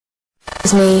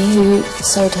was me who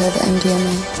sold her the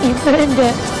MDMA. You ruined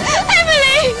it.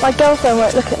 Emily! My girlfriend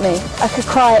won't look at me. I could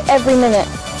cry every minute.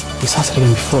 You started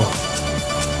again before.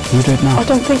 Can you do it now? I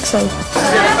don't think so.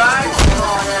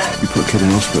 You put a kid in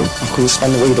hospital. I couldn't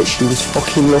stand the way that she was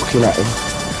fucking looking at him.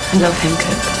 I love him,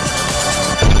 Cook.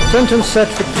 Sentence set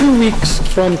for 2 weeks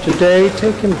from today.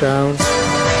 Take him down.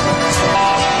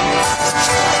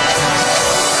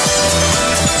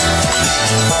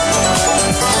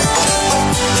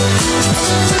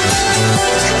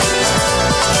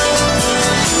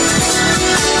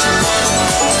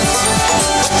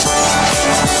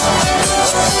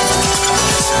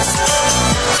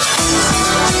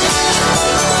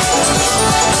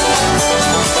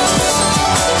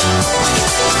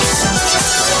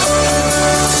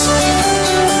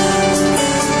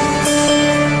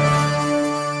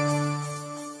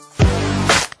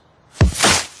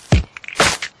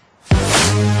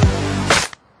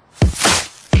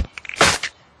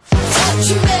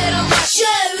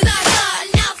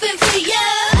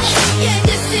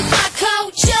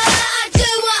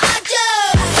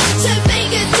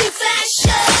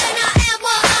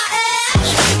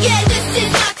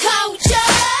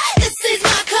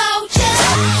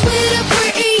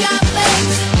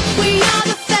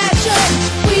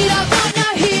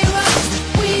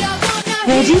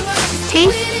 Ready? Tea?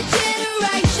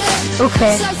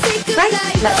 Okay. Right,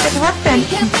 let's get to work then.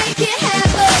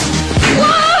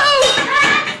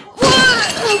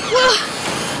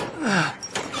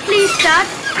 Please, Dad.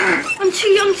 I'm too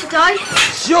young to die.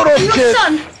 Shut up, Your kid!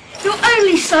 son. Your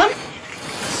only son.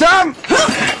 Sam!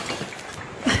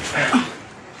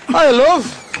 Hi, love.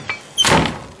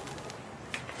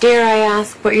 Dare I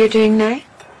ask what you're doing now?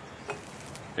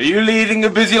 Are you leading a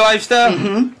busy lifestyle?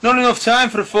 Not enough time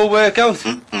for a full workout?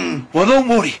 Well, don't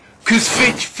worry, because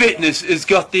Fitch Fitness has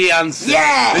got the answer.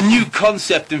 Yeah! A new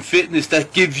concept in fitness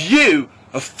that gives you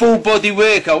a full body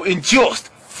workout in just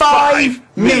 5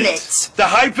 minutes. The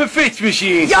Hyper Fitch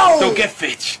machine. Yo! So get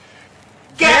Fitch.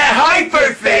 Get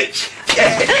hyper, Fitch!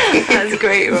 That's a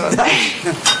great one.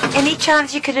 Any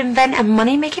chance you could invent a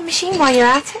money-making machine while you're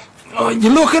at it? Oh,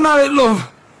 you're looking at it,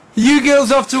 love. You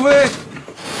girls off to work.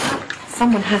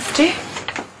 Someone has to.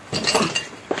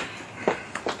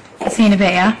 See you in a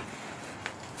bit, yeah?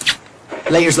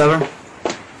 Later, lover.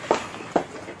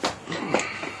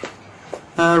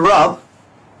 Rob,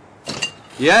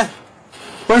 Yeah?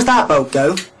 where's that boat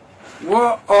go?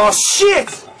 What? Oh, shit!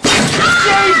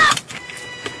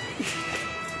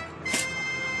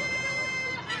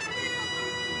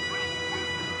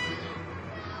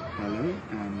 Hello,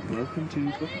 and welcome to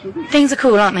Book of the Week. Things are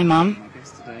cool, aren't they, Mum? My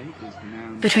guest today is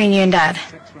renowned Between you and Dad.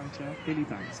 sex writer Billy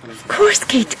Banks. Hello. Of course,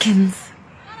 Katekins.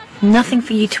 Nothing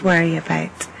for you to worry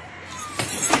about.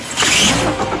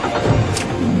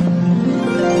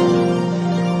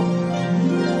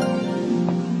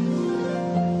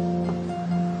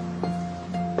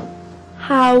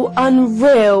 How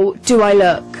unreal do I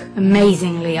look?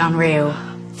 Amazingly unreal.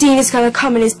 Dean is going to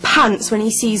come in his pants when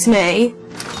he sees me.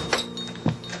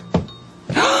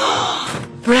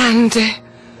 Brandy,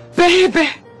 baby,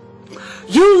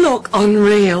 you look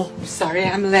unreal. Sorry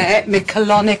I'm late, my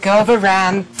colonic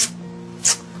overran.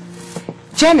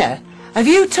 Jenna, have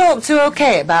you talked to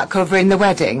OK about covering the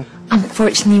wedding?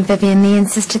 Unfortunately, Vivian, they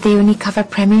insisted they only cover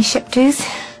premiership dues.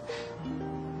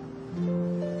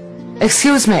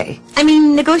 Excuse me? I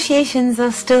mean, negotiations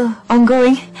are still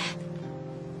ongoing.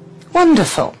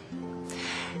 Wonderful.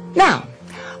 Now,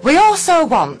 we also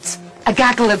want a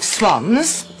gaggle of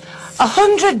swans,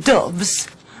 100 doves,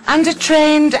 and a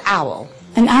trained owl.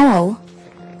 An owl?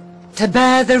 To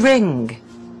bear the ring.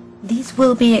 These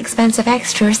will be expensive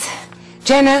extras.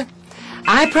 Jenna,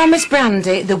 I promised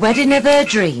Brandy the wedding of her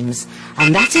dreams,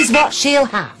 and that is what she'll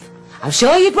have. I'm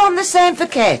sure you'd want the same for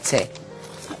Katie.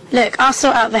 Look, I'll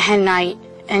sort out the hen night,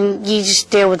 and you just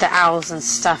deal with the owls and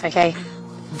stuff, okay?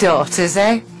 Daughters,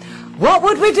 eh? What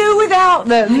would we do without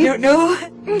them? I don't know.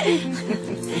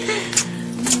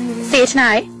 See you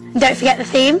tonight. And don't forget the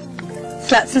theme.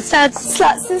 Sluts and studs.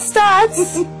 Sluts and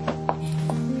studs.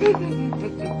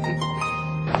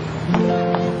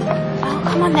 Oh,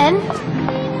 come on then.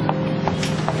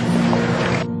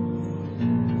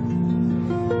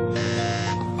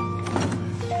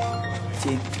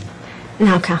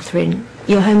 Now, Catherine,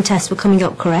 your home tests were coming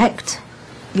up correct.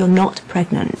 You're not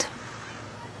pregnant.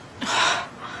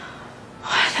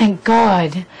 Thank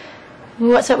God.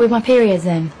 What's up with my periods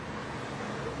then?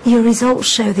 Your results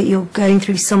show that you're going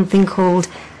through something called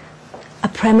a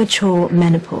premature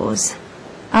menopause.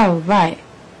 Oh, right.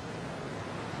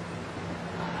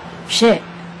 Shit.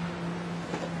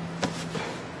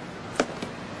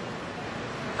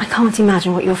 I can't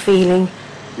imagine what you're feeling.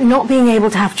 Not being able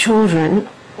to have children,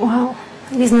 well,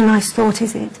 it isn't a nice thought,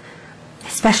 is it?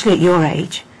 Especially at your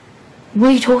age. What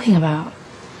are you talking about?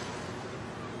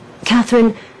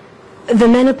 Catherine, the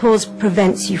menopause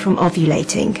prevents you from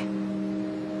ovulating,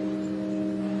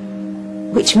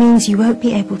 which means you won't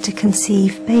be able to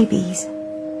conceive babies.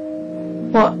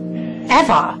 What?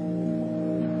 Ever?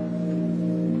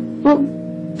 Well,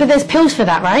 but there's pills for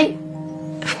that, right?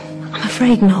 I'm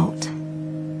afraid not.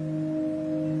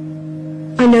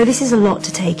 I know this is a lot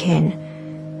to take in.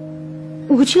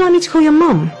 Would you like me to call your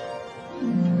mum?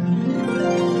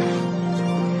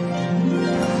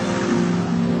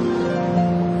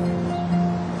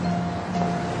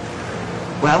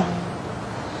 Well,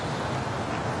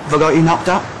 have I got you knocked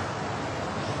up?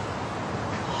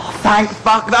 Oh, thank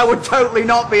fuck, that would totally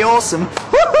not be awesome.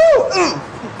 Woohoo!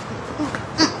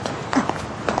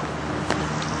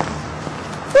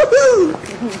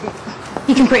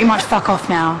 You can pretty much fuck off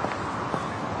now.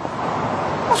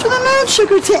 What's with the mood,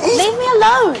 sugar titties? Leave me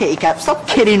alone. Kitty Cat, stop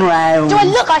kidding round. Do I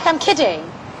look like I'm kidding?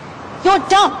 You're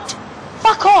dumped.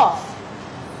 Fuck off.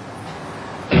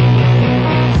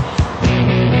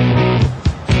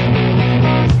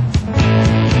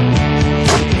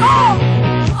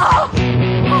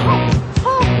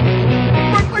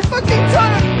 My fucking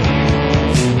tongue!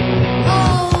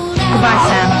 Goodbye,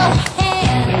 Sam.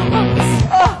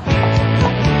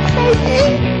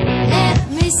 Let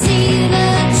me see the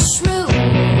truth.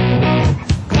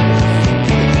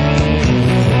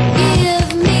 Give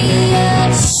me a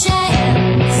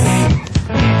chance.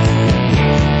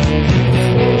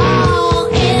 Oh,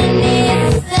 anything.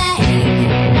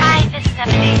 Hi, this is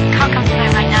Emily. Can't come to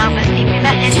phone right now, but leave me a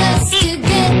message. Just to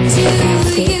get to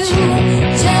you.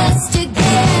 Just to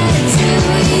get to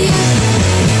you.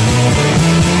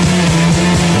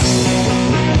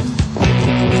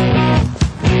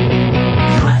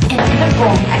 In the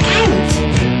wrong account.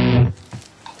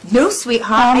 No,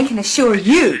 sweetheart, I can assure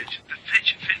you. The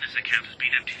Fitch fitness account has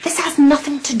been empty. This has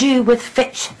nothing to do with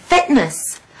Fitch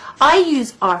Fitness. I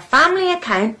use our family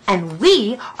account and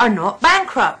we are not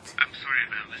bankrupt. I'm sorry,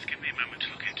 Alice. Give me a moment to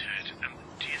look into it.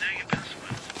 Do you know your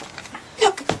password?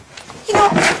 Look, you know,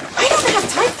 I don't have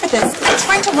time for this. I'm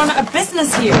trying to run a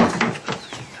business here.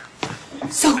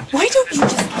 So why don't you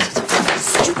just put it on the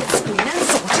stupid screen and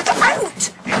sort it out?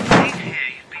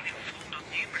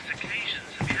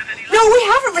 No, we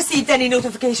haven't received any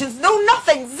notifications. No,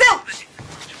 nothing. Zilch.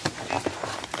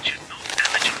 You're not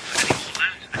eligible for any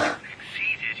loans and you've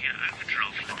exceeded your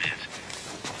overdraft limit.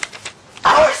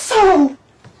 So. Are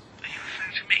you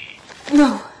referring to me? No,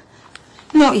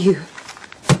 not you.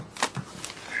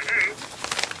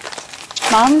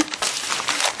 Mum?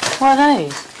 What are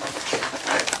those?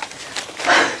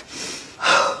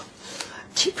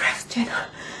 Deep breaths, Jenna.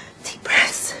 Deep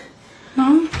breaths.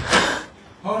 Mum?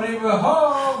 Honey, we're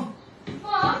home!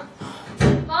 Mom?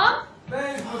 Mom?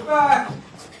 Babe, we're back!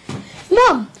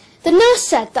 Mum, the nurse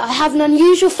said that I have an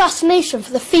unusual fascination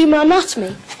for the female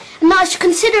anatomy and that I should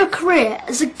consider a career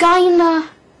as a gyna...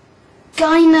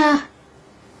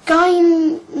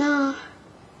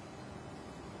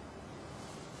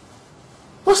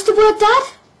 What's the word, Dad?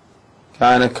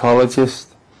 Gynecologist.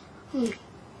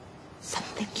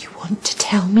 Something you want to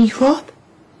tell me, Rob?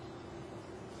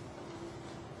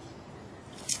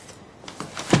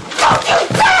 Don't you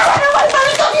dare run away from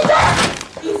me! Don't you dare!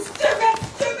 You stupid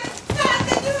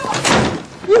bastard!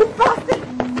 You bastard!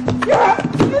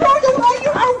 You don't know why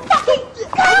you are fucking...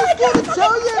 I'm gonna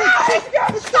tell you!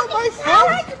 It's not my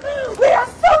fault! We are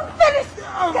so finished!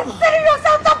 Consider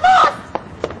yourself the boss!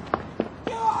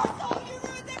 You are so... You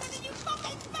ruined everything, you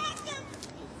fucking bastard!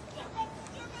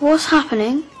 What's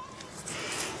happening?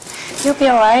 You'll be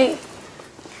alright.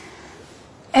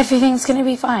 Everything's gonna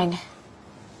be fine.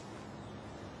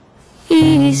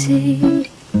 Easy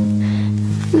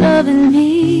loving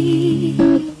me.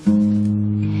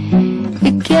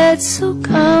 It gets so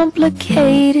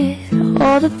complicated.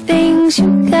 All the things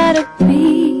you gotta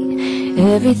be.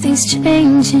 Everything's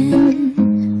changing,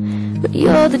 but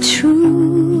you're the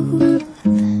truth.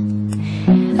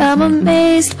 I'm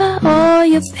amazed by all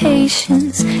your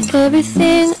patience,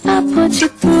 everything I put you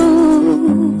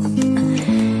through.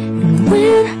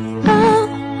 When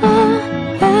I'm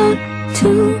about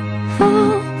to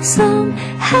fall,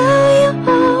 somehow you're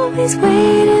always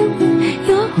waiting when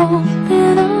you're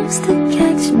holding arms to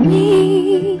catch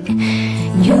me.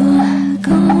 You're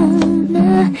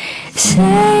gonna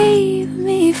save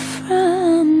me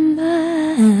from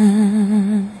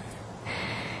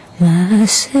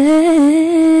myself.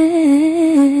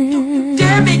 Don't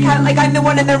dare make out like I'm the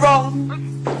one in the wrong.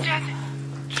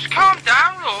 Just calm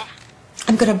down, love.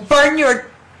 I'm gonna burn your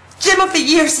Gym of the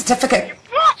Year certificate.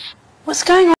 What? What's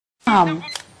going on?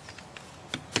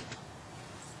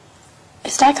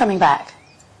 Is Dad coming back?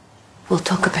 We'll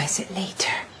talk about it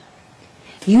later.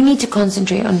 You need to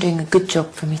concentrate on doing a good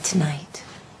job for me tonight.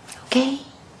 Okay?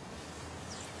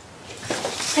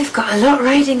 I've got a lot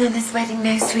riding on this wedding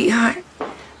now, sweetheart.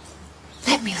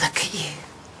 Let me look at you.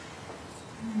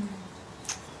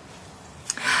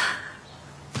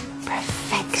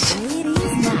 Perfection.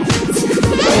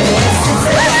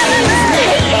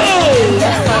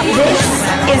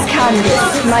 This is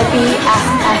Candice, my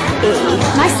BFFE.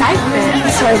 Nice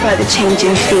outfit. Sorry about the change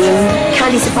in theme.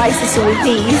 Candy surprised us all with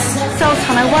these.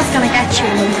 Sultan, I was going to get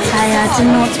you, but I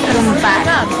didn't know what to put on the back.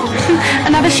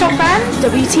 Another shop brand?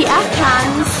 WTF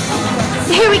cans.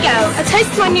 Here we go. A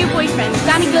toast to my new boyfriend,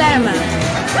 Danny Guillermo.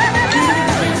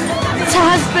 To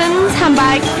husbands,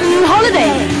 handbags, and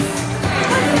holidays.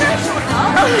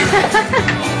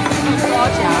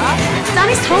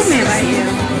 Danny's told me about you.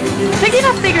 I think you'd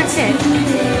have bigger tits.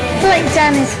 I feel like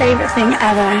Danny's favourite thing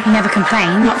ever. You never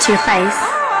complain, not to your face.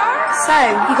 So,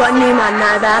 you got a new man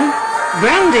now then?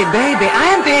 Brandy, baby,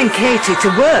 I am paying Katie to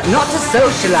work, not to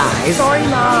socialise. Sorry,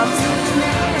 Mom.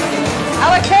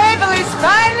 Our table is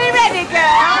finally ready,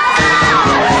 girl.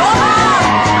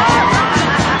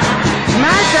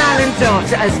 My darling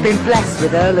daughter has been blessed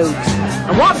with her looks.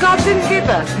 And what God didn't give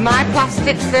her, my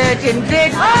plastic surgeon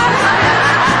did.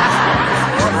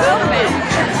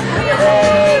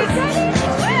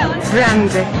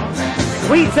 Brandy,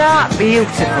 sweetheart,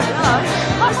 beautiful.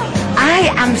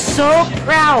 I am so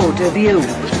proud of you.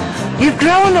 You've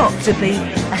grown up to be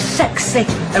a sexy,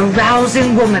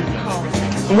 arousing woman.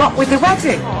 What with the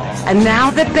wedding, and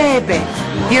now the baby.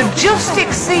 You've just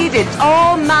exceeded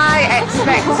all my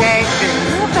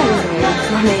expectations.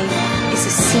 Mummy, it's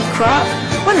a secret.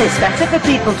 Well, it's better for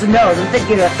people to know than think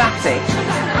you're a fatty.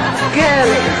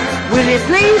 Girlies, will you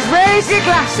please raise your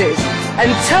glasses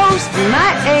and toast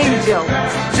my angel,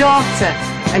 daughter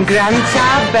and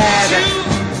grandchild bearer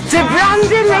to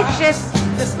Brandylicious.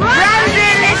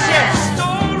 Brandylicious!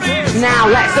 Now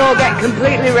let's all get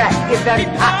completely wrecked. Give them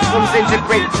Pat something to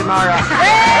print tomorrow.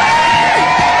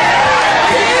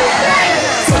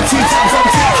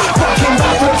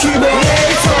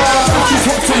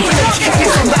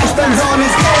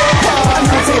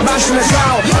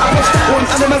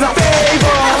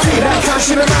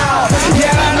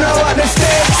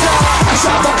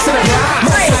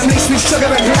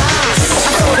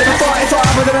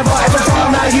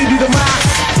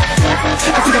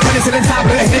 I think I'm putting in time,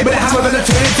 but I hammer than a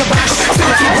turn into bash. Still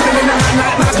I keep putting in the hand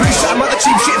like Matt Grease. I'm not the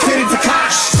cheap shit, turn into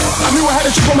cash. I knew I had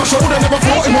a chip on my shoulder, never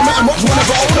thought it would matter much when I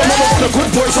got older. Mama want a good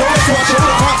boy, so I showed her.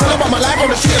 Can't tell about my life on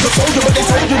the street as a soldier, but they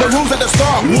told you the rules at the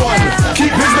start. 1.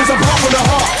 Keep business apart from the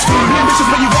heart. 2. Be ambitious,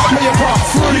 but you gotta play your part.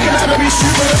 3. You can either be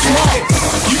stupid or smart.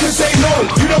 You can say no,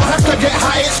 you don't have to get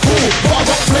high, it's cool. But I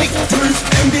got flake, blues,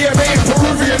 MDMA,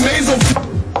 Peruvian nasal.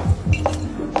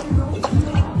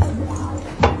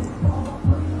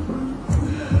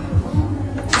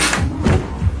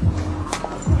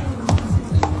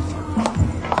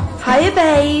 Hiya,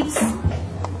 babes.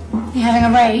 You having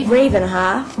a rave? Rave and a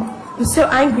half. I'm so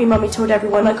angry Mummy told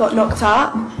everyone I got knocked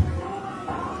up.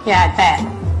 Yeah, I bet.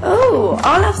 Oh,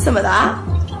 I'll have some of that.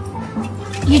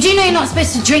 You do know you're not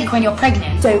supposed to drink when you're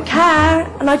pregnant. Don't care,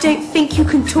 and I don't think you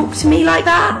can talk to me like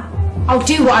that. I'll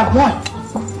do what I want.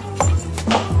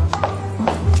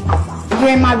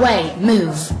 You're in my way.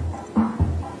 Move.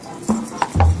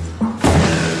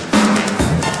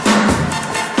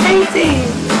 Katie!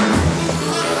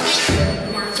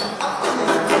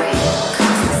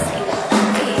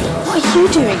 What are you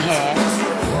doing here?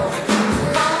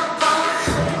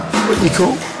 What you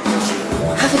call?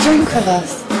 Have a drink with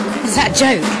us. Is that a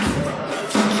joke?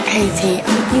 Katie,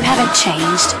 you haven't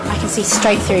changed. I can see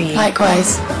straight through you.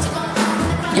 Likewise.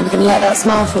 Never gonna let that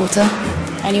smile falter.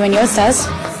 Only when yours does.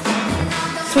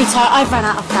 Sweetheart, I've run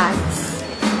out of fags.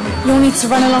 You'll need to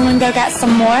run along and go get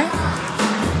some more.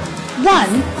 1,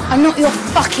 I'm not your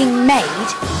fucking maid.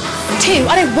 2,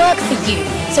 I don't work for you,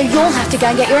 so you'll have to go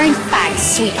and get your own fags,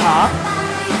 sweetheart.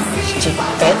 Stupid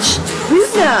bitch.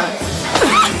 Who's that?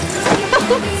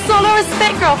 Solo or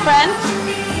spit, girlfriend?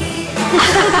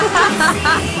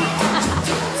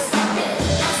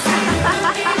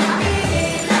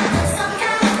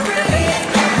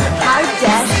 How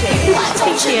dare she?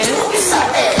 Thank you.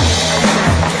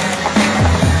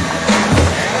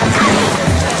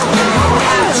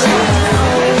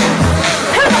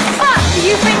 Who the fuck do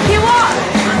you think you are?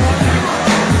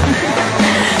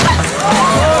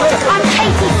 I'm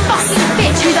Katie fucking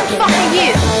bitch. Who the fuck are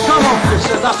you? Come on, Chris,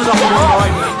 that's enough of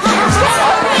mine.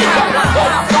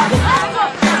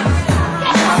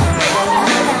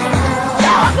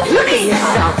 Look at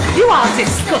yourself. You are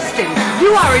disgusting.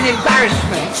 You are an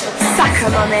embarrassment. Sack her,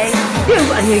 Mummy. You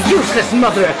and your useless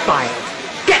mother are fired.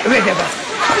 Get rid of her.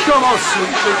 Come on, sweet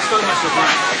cheeks, don't mess with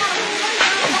mine.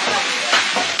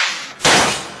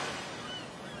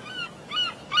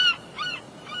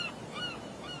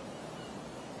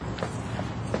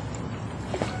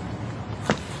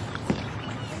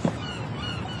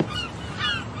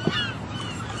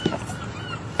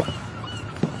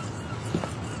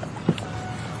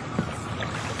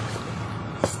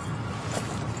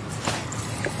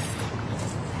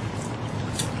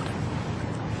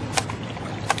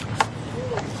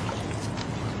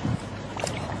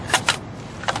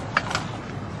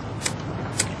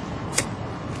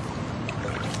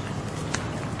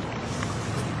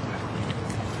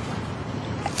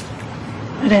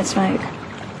 I don't smoke.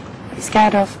 What are you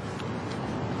scared of?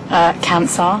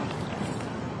 Cancer.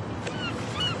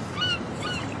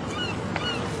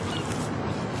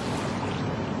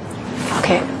 Fuck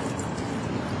it.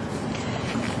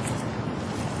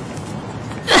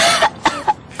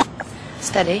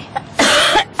 Steady.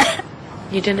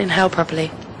 You didn't inhale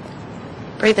properly.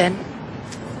 Breathe in.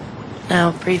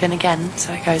 Now breathe in again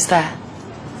so it goes there.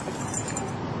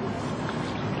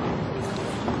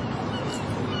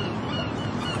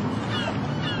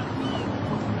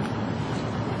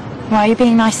 Why are you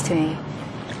being nice to me?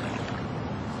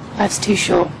 Life's too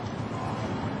short.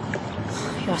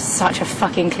 You're such a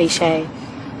fucking cliche.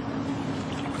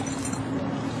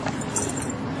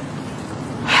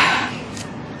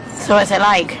 So what's it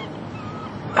like?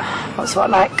 What's what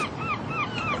like?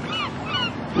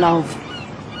 Love.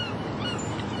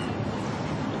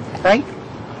 Right?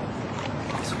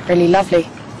 It's really lovely.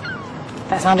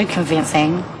 That sounded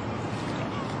convincing.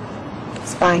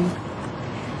 It's fine.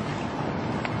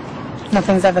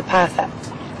 Nothing's ever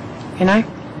perfect, you know?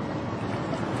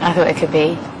 I thought it could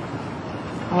be.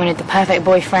 I wanted the perfect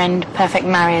boyfriend, perfect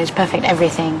marriage, perfect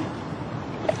everything.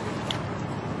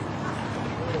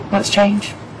 What's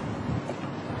changed?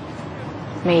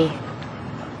 Me.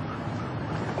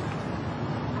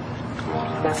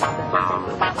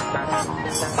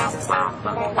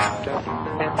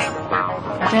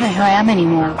 I don't know who I am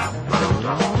anymore. I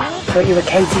thought you were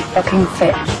Katie fucking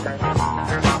Fitch.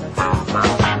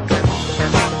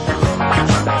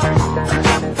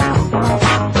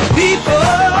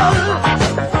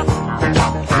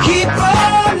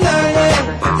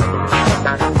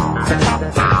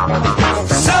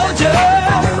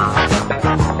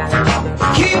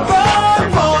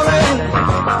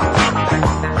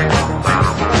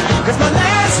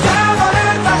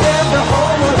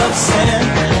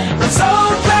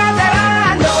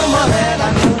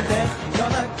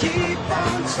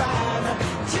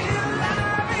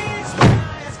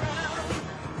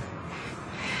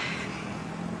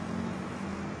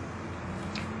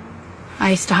 I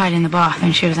used to hide in the bath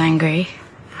when she was angry.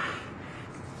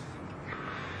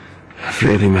 I've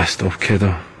really messed up,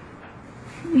 kiddo.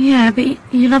 Yeah, but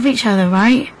you love each other,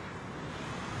 right?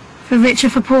 For richer,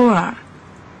 for poorer.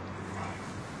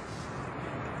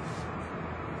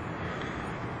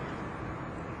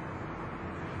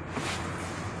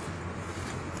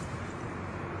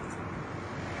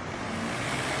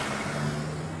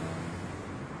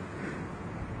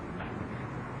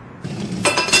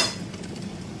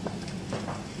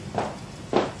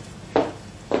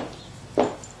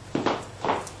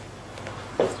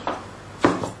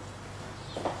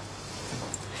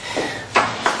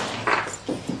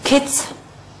 Kids,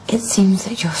 it seems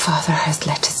that your father has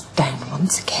let us down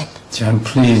once again. Jan,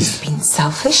 please. He's been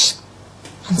selfish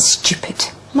and stupid.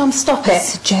 Mum, stop I it.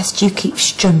 suggest you keep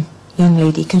strum, young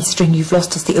lady, considering you've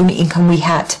lost us the only income we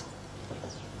had.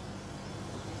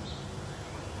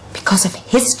 Because of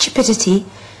his stupidity,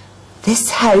 this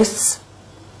house,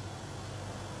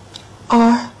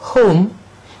 our home,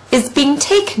 is being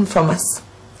taken from us.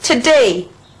 Today.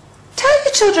 Tell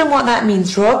your children what that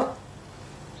means, Rob.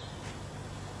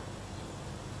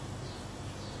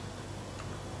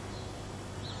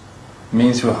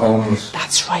 Means we're homeless.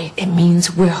 That's right, it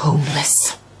means we're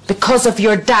homeless. Because of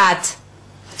your dad.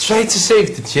 I tried to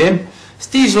save the gym. It's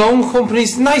these loan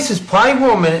companies, the nicest pie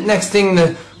 1 minute. Next thing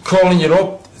they're calling you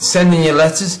up, sending you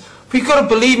letters. But you gotta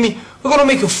believe me, we're gonna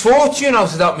make a fortune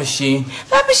out of that machine.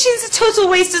 That machine's a total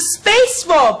waste of space,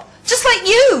 Rob. Just like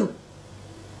you.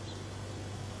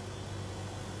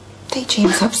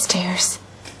 Daydream's upstairs.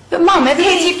 But Mum,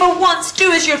 Katie, for once,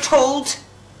 do as you're told.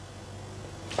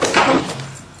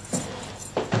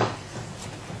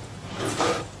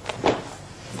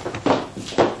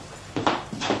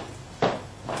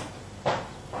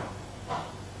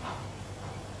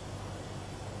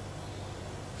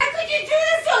 How could you do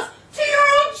this to us? To your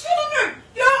own children!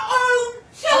 Your own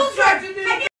children!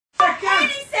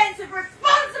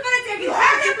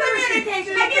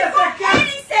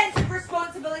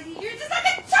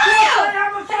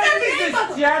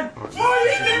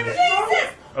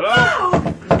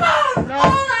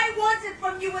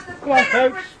 Go on,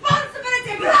 folks.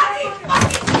 Responsibility, bloody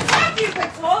fucking damn you,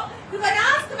 Victor! Because I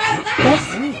asked about that.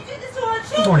 Yes? You do this to our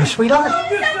children. Good morning, sweetheart.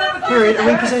 We're here to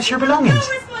repossess your belongings. No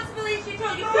responsibility at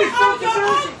all. You bring all your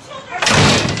own children.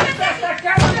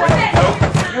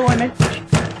 No, I meant.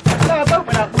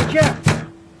 Open up, would you?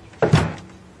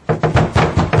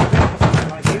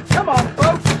 Come on,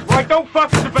 folks. Right, don't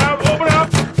fuss us about. Open up.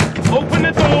 Open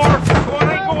the door. Go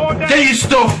on down. Get your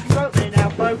stuff. You're out there now,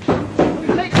 folks.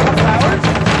 It'll take a couple hours.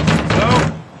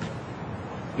 Hello?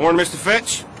 Morning, Mr.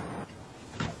 Fitch.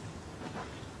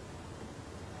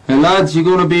 Hey lads, you're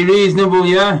gonna be reasonable,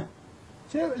 yeah?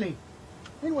 Totally.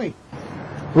 Ain't we?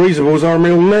 Reasonable's our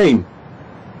middle name.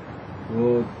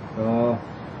 Good.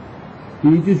 Do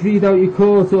you just read out your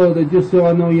court order just so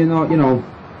I know you're not, you know,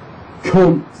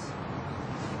 cunts?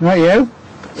 Not you.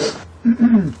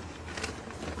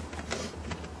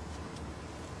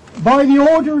 By the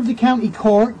order of the County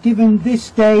Court, given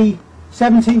this day,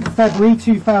 17th of February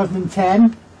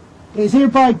 2010, it is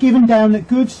hereby given down that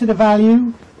goods to the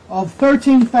value of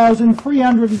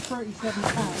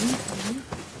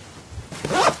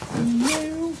 £13,337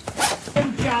 new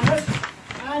and Janet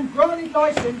and granted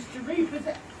licence to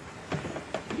repossess.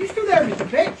 Are you still there, Mr.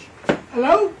 Fitch?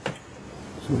 Hello?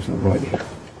 Something's not right here.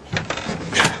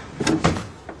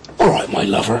 All right, my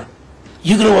lover.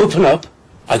 You gonna open up?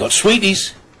 I got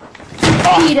sweeties.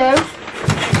 Pedo.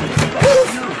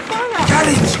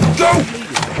 Janet, go!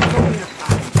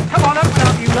 Come on, open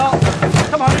up, you lot.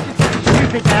 Come on, this is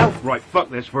stupid now. Right, fuck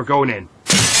this. We're going in.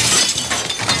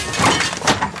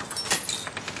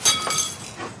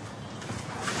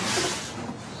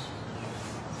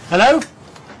 Hello?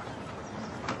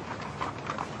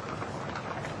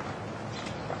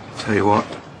 Tell you what,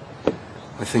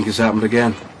 I think it's happened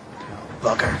again.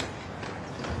 Bugger.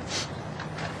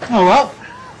 Oh well.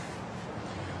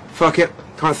 Fuck it.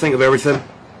 Can't think of everything.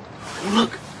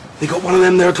 Look, they got one of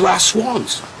them there glass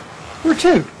swans. Where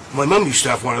to? My mum used to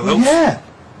have one of those. Yeah.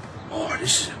 Oh,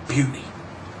 this is a beauty.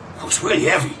 Oh, it's really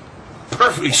heavy.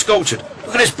 Perfectly sculptured.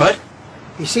 Look at this, bud.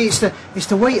 You see, it's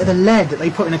the weight of the lead that they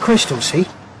put in the crystal, see?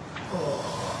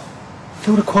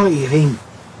 Feel the quality of him.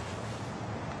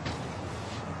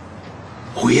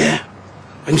 Oh, yeah.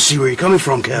 I can see where you're coming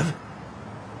from, Kev.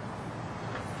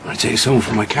 I take some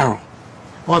for my Carol.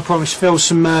 I promised Phil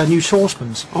some new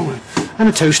saucepans. Oh, right. And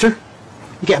a toaster.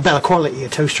 You get a better quality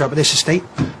of toaster up at this estate.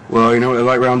 Well, you know what they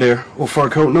like round here? All fur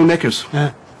coat, no knickers.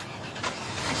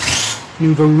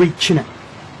 Nouveau reach, innit?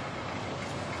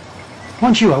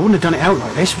 Mind you, I wouldn't have done it out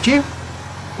like this, would you?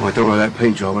 Well, I don't like that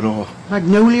paint job at all.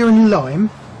 Magnolia and lime.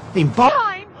 In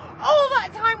Time? All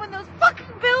that time when those fucking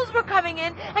bills were coming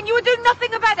in and you were doing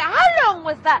nothing about it. How long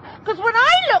was that? Because when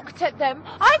I looked at them,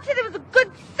 I'd say there was a good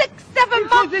 6-7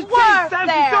 months worth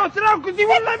there. Because you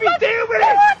wouldn't let me deal with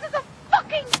it. What is a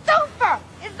fucking sofa?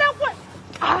 Is that what?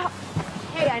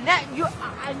 Hey, I know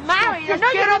I'm married. I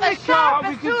know you're not the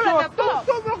sharpest tool in the book.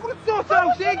 I'm not going to sort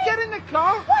out here. Get in the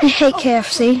car. I hate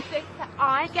KFC.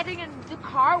 I getting in the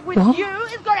car with What? you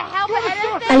is going to help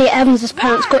anything. Elliot Evans'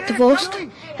 parents got divorced,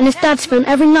 and his dad spent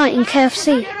every night in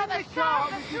KFC.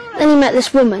 Then he met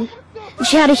this woman, and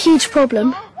she had a huge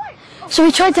problem. So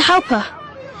he tried to help her,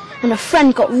 and a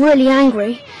friend got really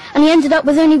angry, and he ended up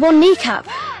with only one kneecap.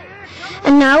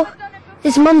 And now,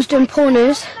 his mum's doing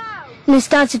pornos, and his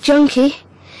dad's a junkie,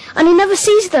 and he never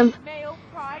sees them,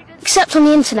 except on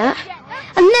the internet,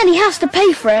 and then he has to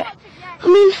pay for it. I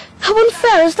mean, how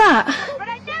unfair is that? But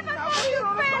I never thought you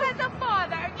fair as a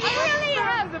father. You really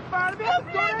have. Don't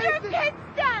let your kids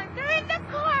stand. They're in the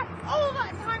car all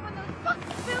that time when those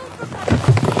fucking bills were coming.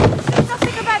 There's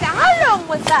nothing about it. How long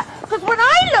was that? Because when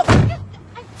I looked,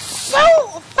 I'm so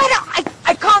fed up.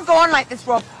 I can't go on like this,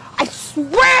 Rob. I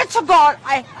swear to God,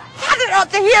 I had it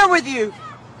up to here with you.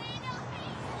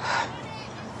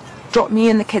 Drop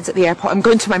me and the kids at the airport. I'm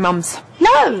going to my mum's.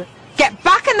 No! Get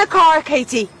back in the car,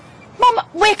 Katie. Mum,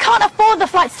 we can't afford the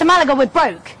flights to Malaga, we're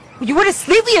broke. You would have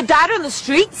sleep with your dad on the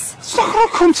streets? It's not gonna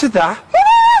come to that. Where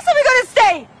else are we going to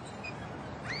stay?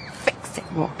 Fix it,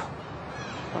 Rob.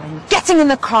 I'm getting in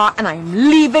the car and I'm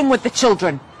leaving with the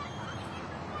children.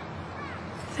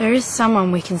 There is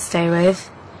someone we can stay with.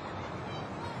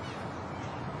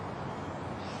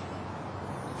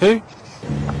 Who?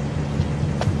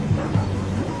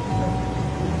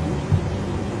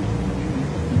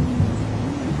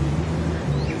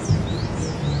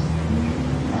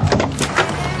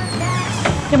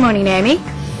 Good morning, Naomi.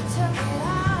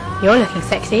 You're looking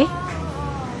sexy.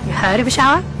 You heard of a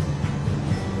shower?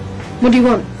 What do you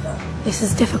want? This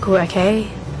is difficult,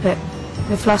 okay? But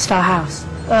we've lost our house.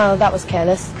 Oh, that was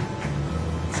careless.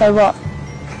 So what?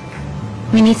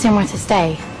 We need somewhere to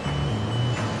stay.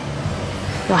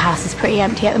 Your house is pretty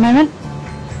empty at the moment.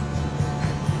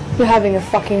 You're having a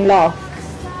fucking laugh.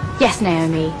 Yes,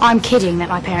 Naomi, I'm kidding that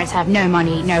my parents have no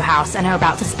money, no house, and are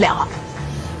about to split up.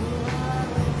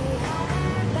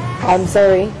 I'm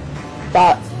sorry,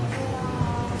 but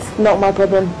it's not my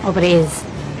problem. Oh, but it is.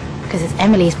 Because it's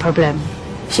Emily's problem.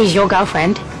 She's your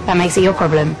girlfriend. That makes it your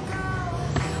problem.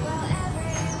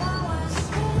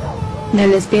 No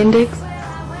lesbian dicks?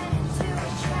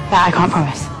 That I can't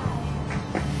promise.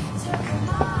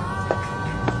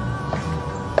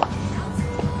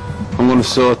 I'm gonna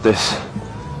sort this.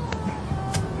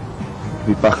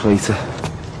 Be back later.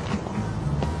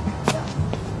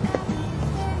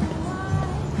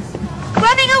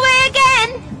 Running away again!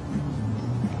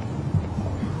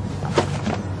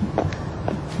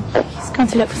 He's gone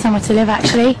to look for somewhere to live,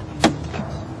 actually.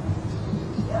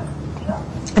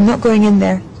 I'm not going in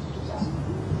there.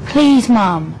 Please,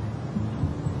 Mum.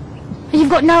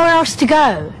 You've got nowhere else to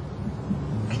go.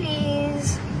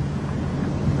 Please.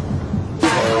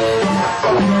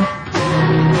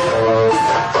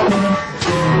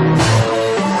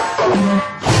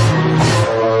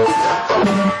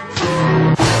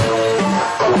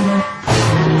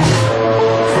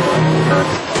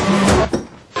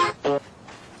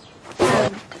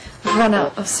 I've run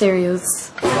out of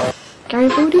cereals.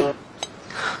 Garibaldi?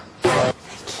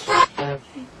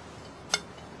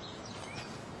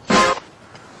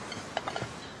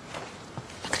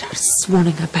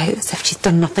 Swanning about as if she's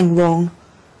done nothing wrong.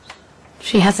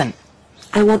 She hasn't.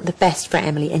 I want the best for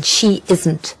Emily, and she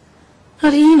isn't. How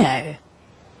do you know?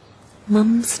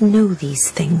 Mums know these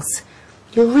things.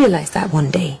 You'll realise that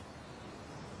one day.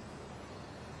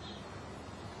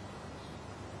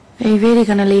 Are you really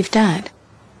going to leave Dad?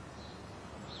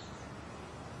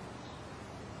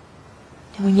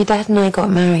 When your dad and I got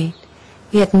married,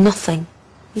 we had nothing.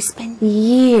 We spent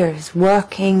years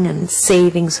working and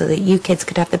saving so that you kids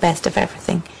could have the best of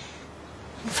everything.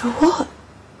 And for what?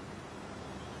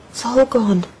 It's all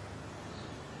gone.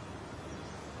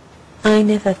 I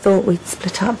never thought we'd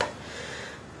split up.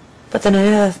 But then I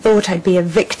never thought I'd be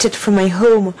evicted from my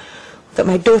home, that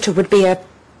my daughter would be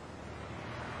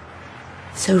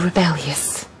so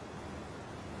rebellious.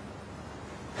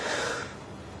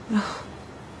 Oh.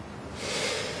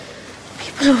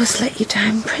 People always let you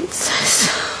down, Princess.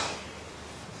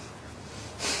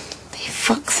 They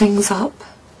fuck things up.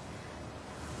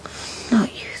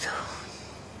 Not you,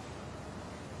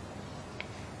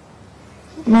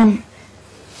 though. Mum,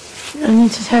 I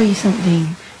need to tell you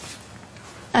something.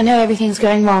 I know everything's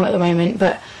going wrong at the moment,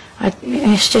 but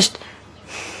it's just...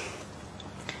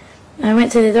 I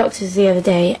went to the doctor's the other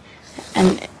day,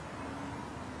 and...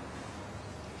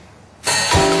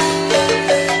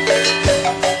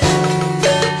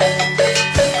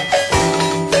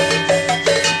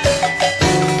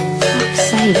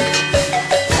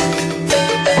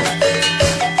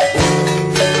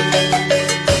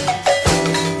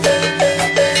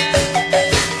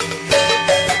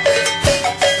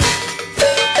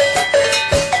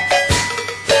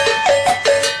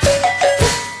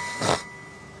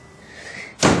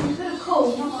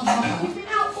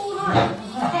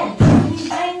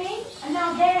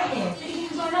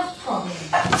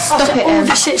 Stop it, all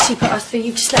the shit she put us through,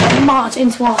 you've just let her march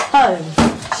into our home.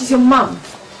 She's your mum.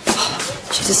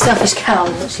 She's a selfish cow,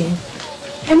 isn't she?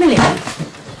 Emily,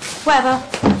 whatever,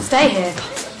 stay here.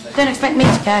 Don't expect me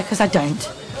to care, because I don't.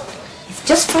 It's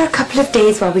just for a couple of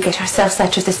days while we get ourselves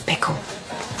out of this pickle.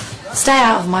 Stay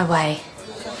out of my way.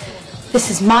 This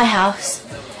is my house.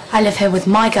 I live here with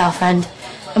my girlfriend,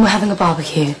 and we're having a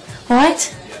barbecue. All right?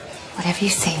 Whatever you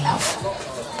say, love.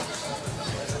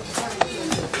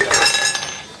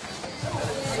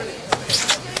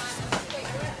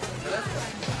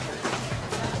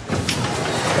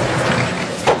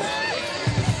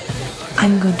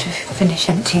 I'm going to finish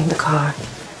emptying the car.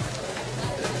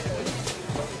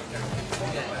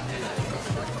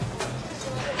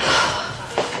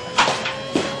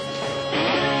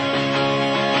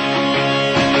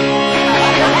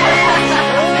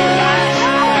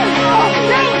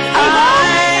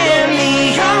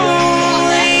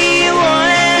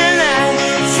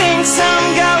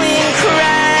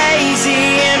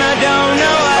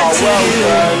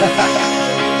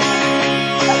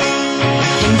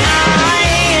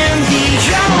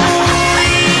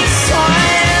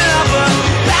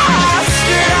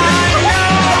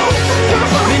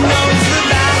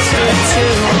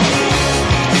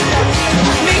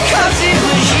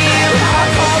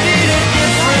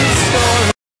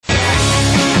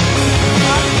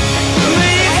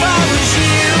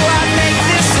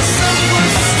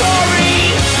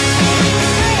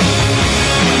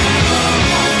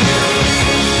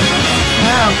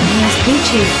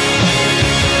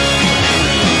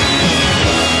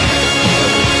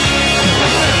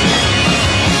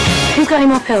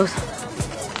 pills.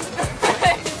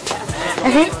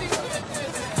 Okay?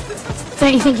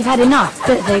 Don't you think you've had enough?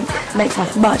 Don't think. Makes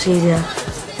life much easier.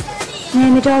 You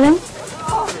hear me, darling?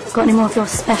 Got any more of your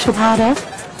special powder?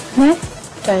 No?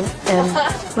 Don't.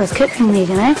 Where's cooking league,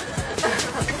 you know?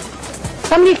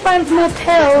 Somebody phone for my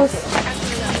pills.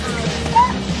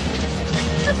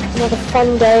 Another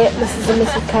fun day at Mrs. and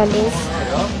Mrs. Campbell's.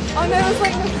 Oh no, it's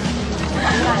like...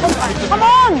 Come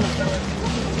on!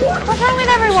 What's wrong with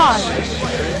everyone?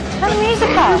 Turn the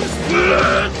music up.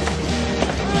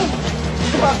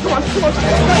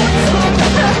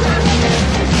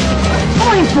 Come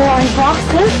on, you boring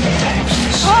bastard.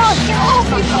 Oh, get off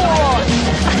me, boy!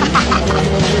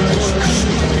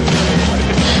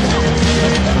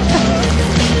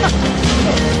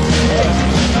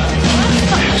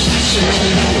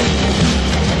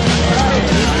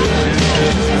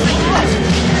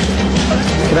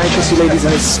 Can I interest you ladies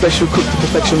in a special cooked to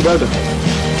perfection burger?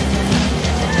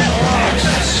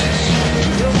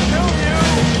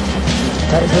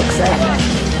 Don't look so.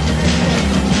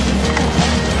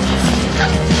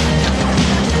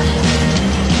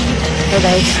 Hey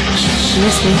babes, you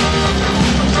miss me?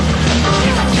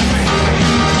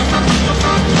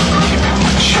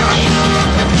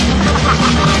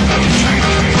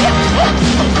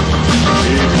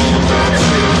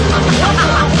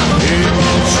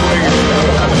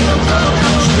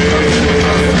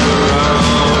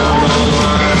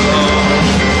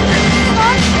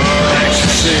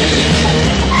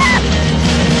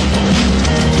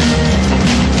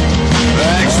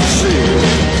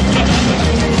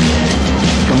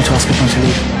 Going to ask everyone to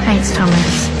leave. Thanks,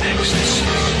 Thomas.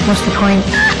 What's the point?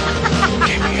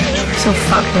 It's all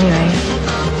fucked anyway.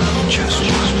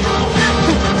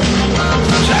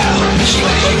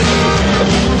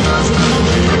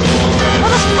 What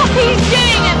the fuck are you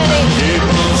doing, Emily? Keep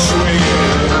on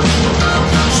swinging,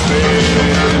 spinning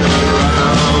around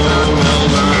all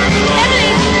night long.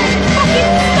 Emily,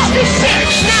 fucking stop this shit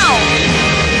now!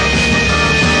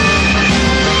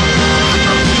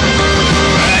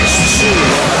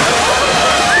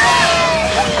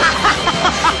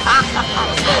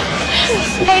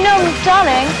 Hey, no,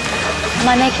 darling. Am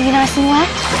I making you nice and wet?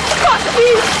 Fuck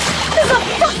you! There's a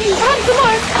fucking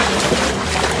pantomime!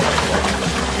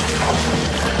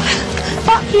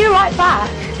 Fuck you right back.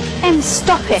 And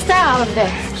stop it. Stay out of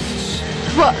this.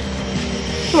 What?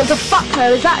 What the fuck,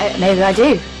 no? Is that it? Maybe I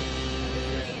do.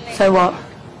 So what?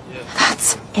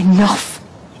 That's enough.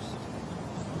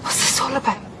 What's this all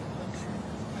about?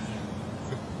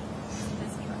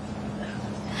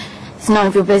 It's none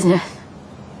of your business.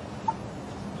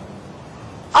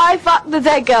 I fucked the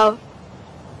dead girl.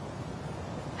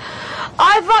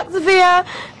 I fucked Sophia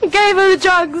and gave her the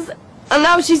drugs, and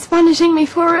now she's punishing me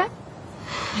for it.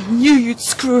 I knew you'd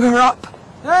screw her up.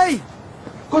 Hey!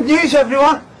 Good news,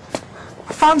 everyone.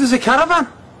 I found us a caravan.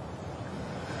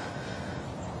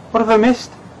 What have I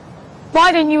missed?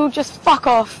 Why don't you all just fuck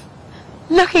off?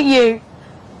 Look at you.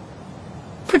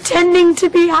 Pretending to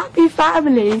be happy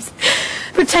families.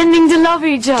 Pretending to love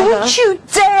each other. Don't you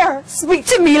dare speak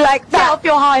to me like that! Get off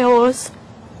your high horse.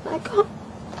 I can't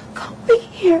be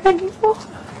here anymore.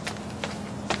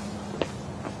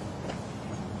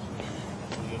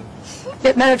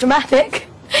 Bit melodramatic.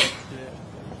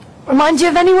 Remind you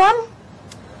of anyone?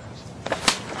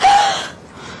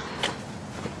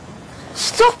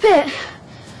 Stop it!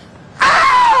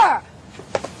 Ah!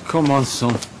 Come on,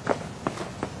 son.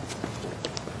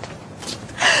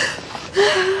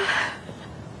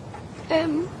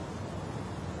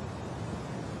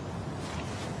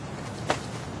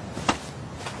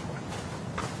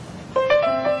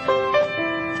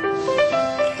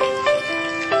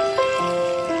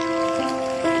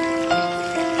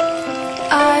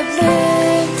 I've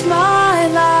lived my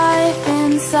life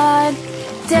inside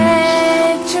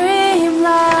daydream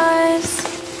lives,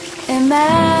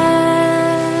 imaginary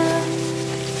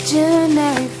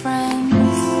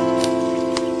friends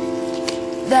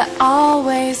that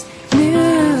always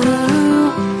knew.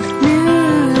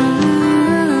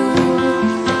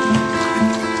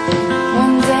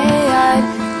 One day I'd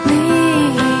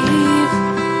leave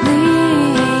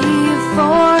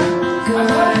for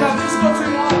good.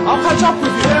 I'll catch up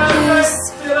with you. This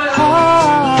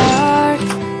heart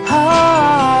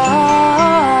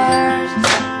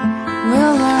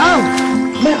will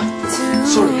learn to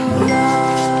love.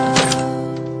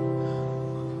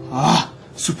 Ah,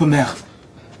 super merde.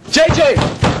 JJ!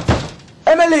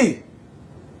 Emily!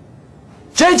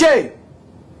 JJ!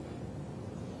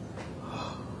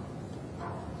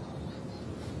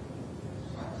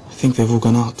 I think they've all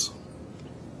gone out.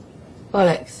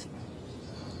 Bollocks.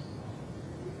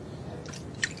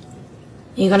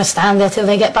 You gonna stand there till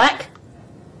they get back?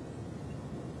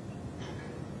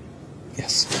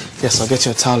 Yes. Yes, I'll get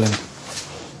you a towel in.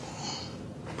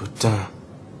 But,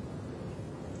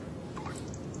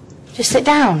 Just sit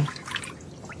down.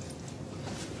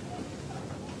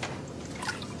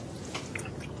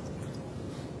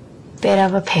 Bit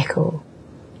of a pickle.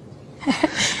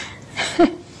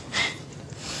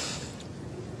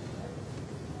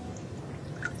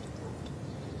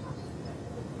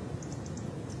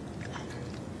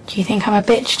 Do you think I'm a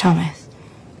bitch, Thomas?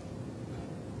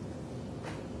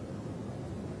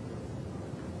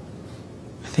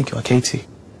 I think you are Katie.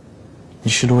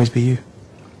 You should always be you.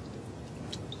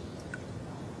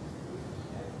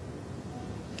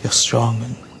 You're strong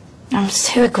and... I'm just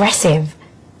too aggressive.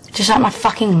 Just like my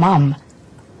fucking mum.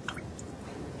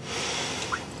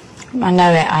 I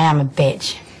know it, I am a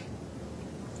bitch.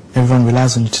 Everyone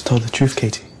relies on you to tell the truth,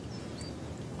 Katie.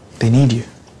 They need you.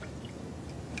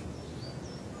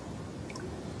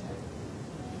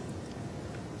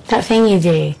 That thing you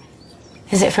do,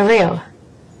 is it for real?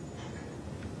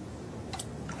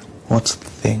 What's the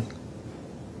thing?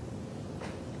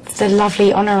 It's the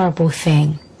lovely, honourable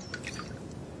thing.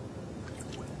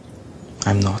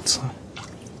 I'm not.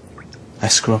 I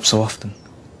screw up so often.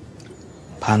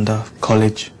 Panda,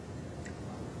 college,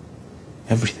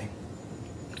 everything.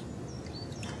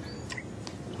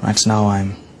 Right now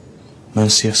I'm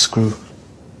Monsieur Screw.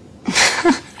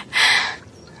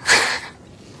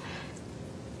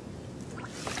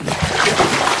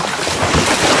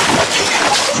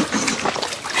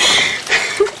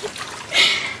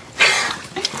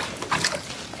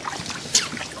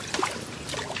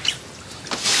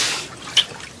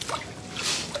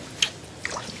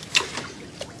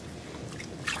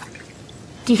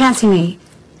 Do you fancy me?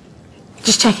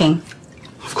 Just checking.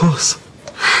 Of course.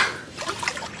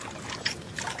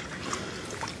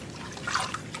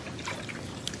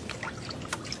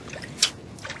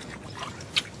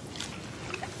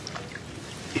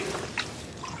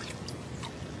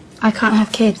 I can't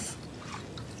have kids.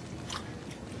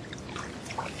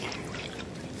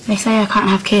 They say I can't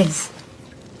have kids.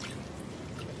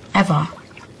 Ever.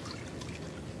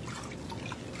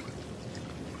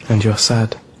 And you're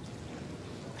sad.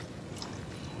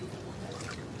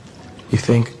 You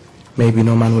think maybe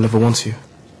no man will ever want you.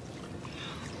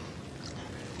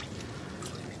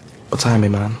 But I am a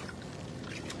man.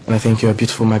 And I think you're a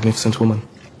beautiful, magnificent woman.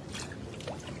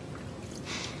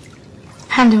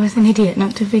 Panda was an idiot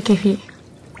not to forgive you.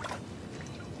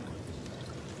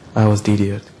 I was the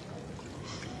idiot.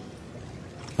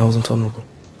 I wasn't honorable.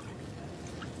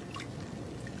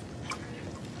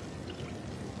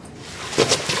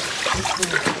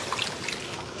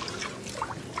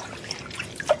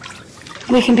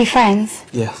 We can be friends.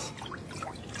 Yes.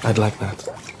 I'd like that.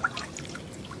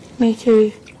 Me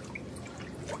too.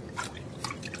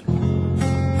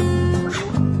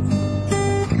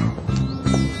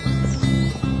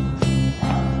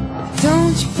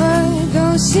 Don't you put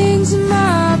those things in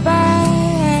my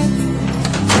bag.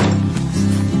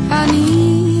 I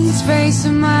need space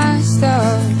for my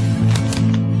stuff.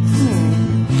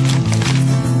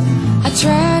 I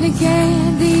try to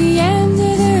get the end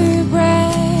of the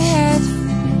bread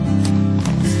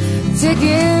to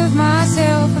give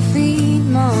myself a feed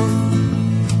more.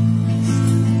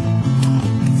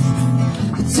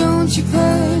 But don't you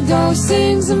put those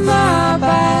things in my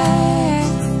bag.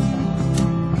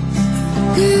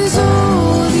 'Cause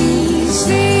all these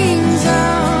things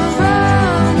are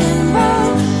running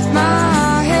round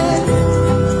my head.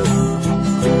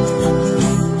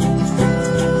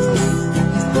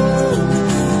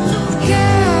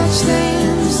 Catch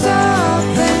them, stop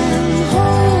them,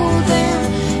 hold them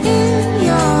in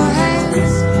your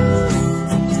hands.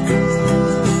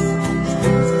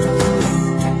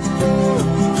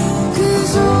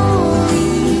 'Cause all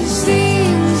these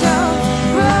things are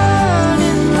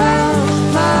running round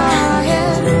my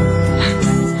head.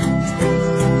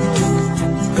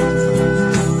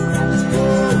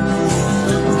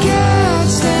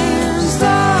 Catch them,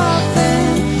 stop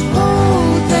them,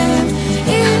 hold them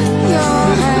in your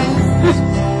hands.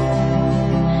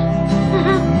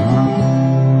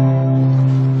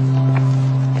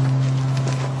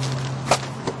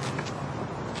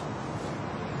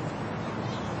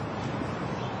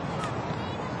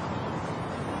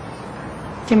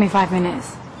 Give me 5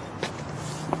 minutes.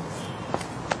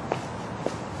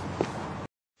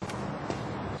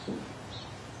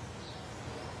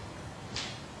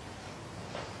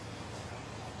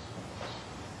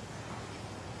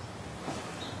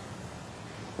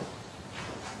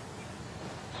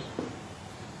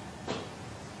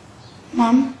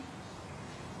 Mum?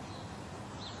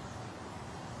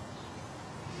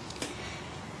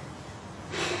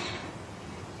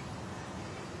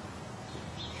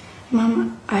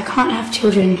 I can't have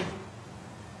children.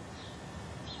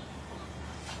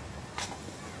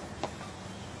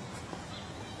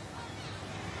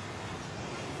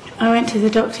 I went to the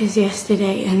doctors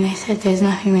yesterday and they said there's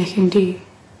nothing they can do.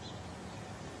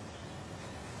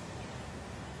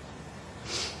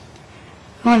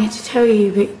 I wanted to tell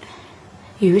you, but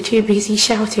you were too busy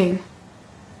shouting.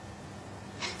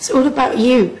 It's all about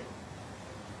you.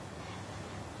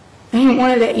 I didn't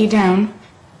want to let you down,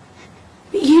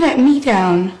 but you let me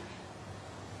down.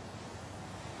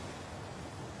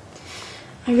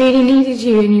 I really needed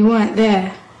you and you weren't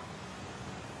there.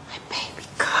 My baby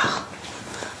girl.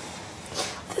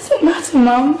 It doesn't matter,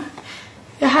 Mum.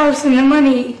 The house and the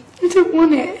money, I don't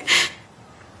want it.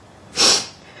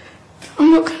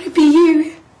 I'm not going to be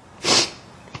you.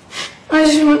 I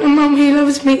just want a mum who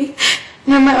loves me,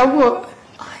 no matter what.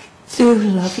 I do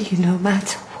love you no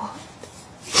matter what.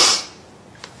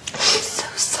 I'm so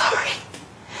sorry.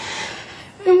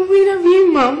 And we love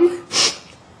you, Mum.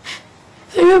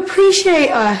 So you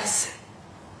appreciate us.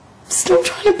 Stop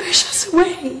trying to push us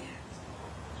away.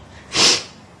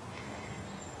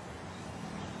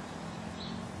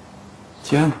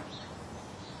 Jen.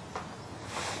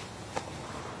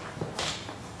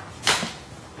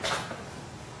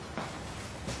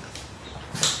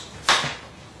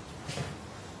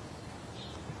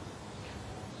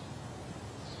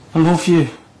 I love you.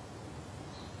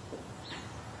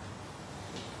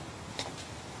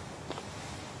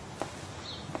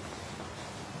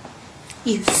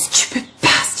 You stupid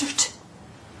bastard.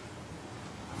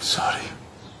 I'm sorry.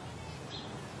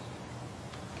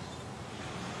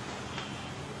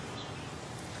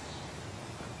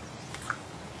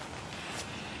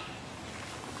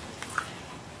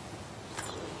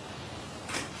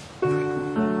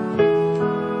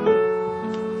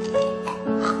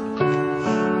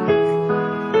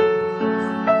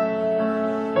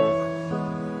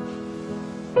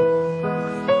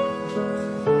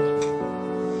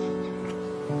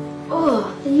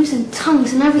 Oh, they're using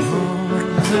tongues and everything.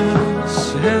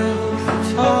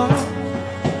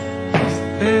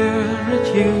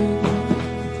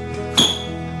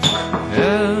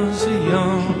 As a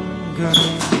younger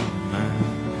man,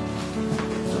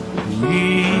 we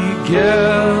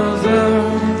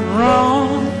gathered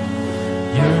round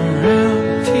your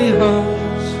empty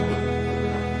house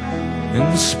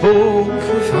and spoke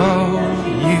of how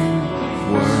you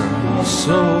were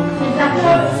so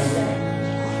lost.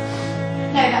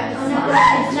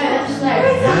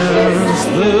 As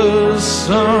the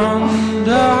sun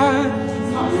died,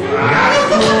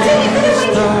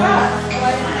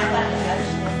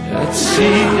 I'd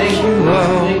seek you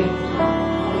out.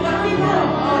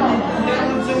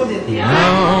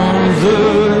 Now the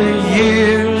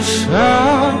years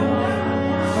have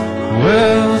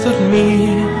weathered me,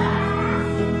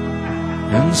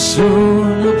 and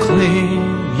soon I'll claim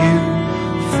you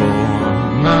for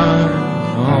my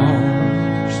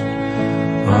arms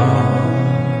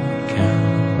again.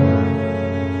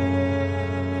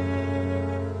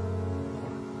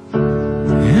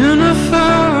 In a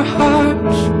far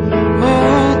heart,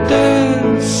 all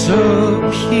disappear.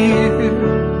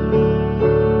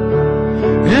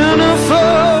 In a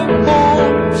far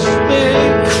bones, they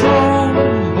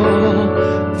crumble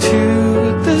to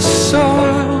the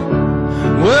soil.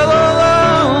 Well, all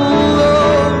our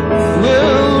love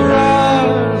will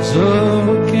rise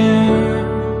again.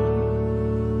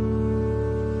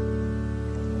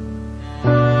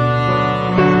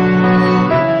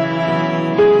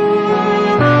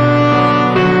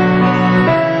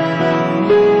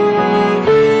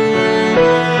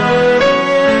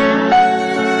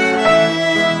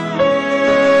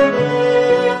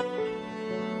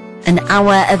 An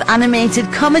hour of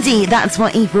animated comedy, that's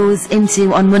what Evo's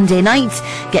into on Monday night.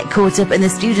 Get caught up in the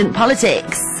student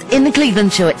politics in the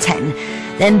Cleveland show at 10.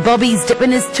 Then Bobby's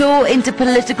dipping his toe into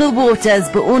political waters,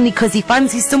 but only 'cause he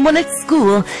fancies someone at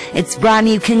school. It's brand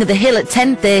new King of the Hill at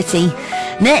 10:30.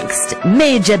 Next,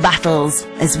 major battles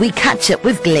as we catch up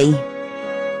with Glee.